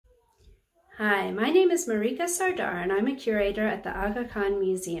Hi, my name is Marika Sardar and I'm a curator at the Aga Khan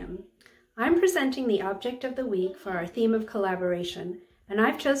Museum. I'm presenting the object of the week for our theme of collaboration, and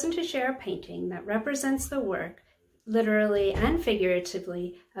I've chosen to share a painting that represents the work, literally and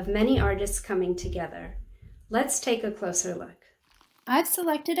figuratively, of many artists coming together. Let's take a closer look. I've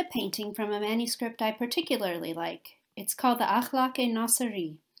selected a painting from a manuscript I particularly like. It's called the Akhlaq-i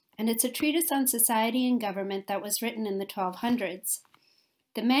Nasiri, and it's a treatise on society and government that was written in the 1200s.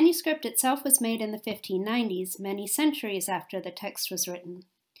 The manuscript itself was made in the 1590s, many centuries after the text was written.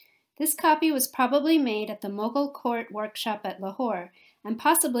 This copy was probably made at the Mughal court workshop at Lahore, and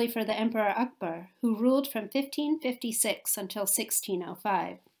possibly for the Emperor Akbar, who ruled from 1556 until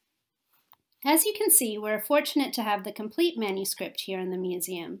 1605. As you can see, we're fortunate to have the complete manuscript here in the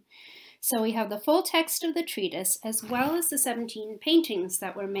museum. So we have the full text of the treatise, as well as the 17 paintings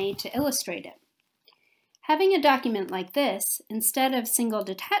that were made to illustrate it. Having a document like this, instead of single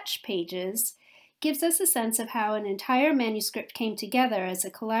detached pages, gives us a sense of how an entire manuscript came together as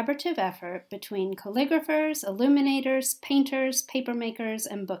a collaborative effort between calligraphers, illuminators, painters, papermakers,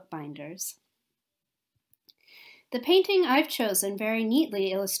 and bookbinders. The painting I've chosen very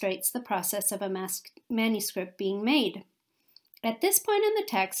neatly illustrates the process of a manuscript being made. At this point in the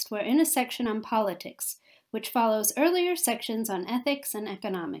text, we're in a section on politics, which follows earlier sections on ethics and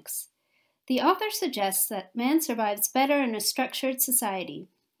economics. The author suggests that man survives better in a structured society,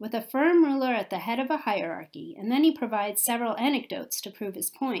 with a firm ruler at the head of a hierarchy, and then he provides several anecdotes to prove his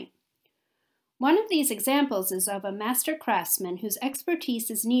point. One of these examples is of a master craftsman whose expertise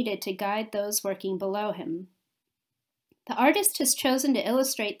is needed to guide those working below him. The artist has chosen to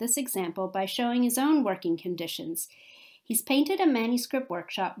illustrate this example by showing his own working conditions. He's painted a manuscript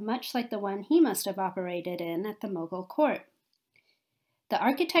workshop much like the one he must have operated in at the Mughal court. The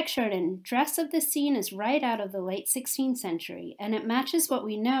architecture and dress of the scene is right out of the late 16th century, and it matches what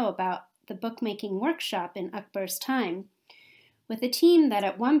we know about the bookmaking workshop in Akbar's time, with a team that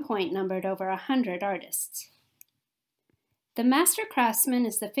at one point numbered over 100 artists. The master craftsman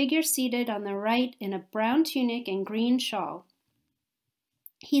is the figure seated on the right in a brown tunic and green shawl.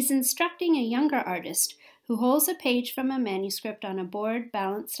 He's instructing a younger artist who holds a page from a manuscript on a board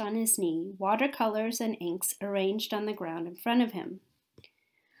balanced on his knee, watercolors and inks arranged on the ground in front of him.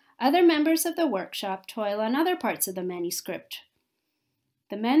 Other members of the workshop toil on other parts of the manuscript.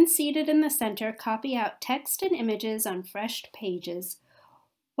 The men seated in the center copy out text and images on fresh pages,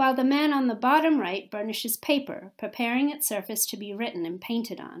 while the man on the bottom right burnishes paper, preparing its surface to be written and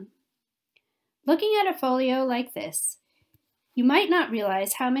painted on. Looking at a folio like this, you might not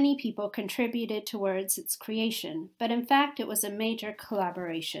realize how many people contributed towards its creation, but in fact it was a major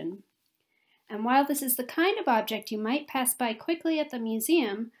collaboration. And while this is the kind of object you might pass by quickly at the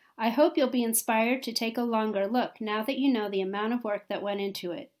museum, I hope you'll be inspired to take a longer look now that you know the amount of work that went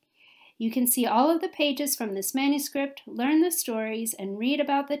into it. You can see all of the pages from this manuscript, learn the stories, and read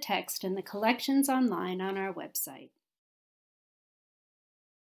about the text in the collections online on our website.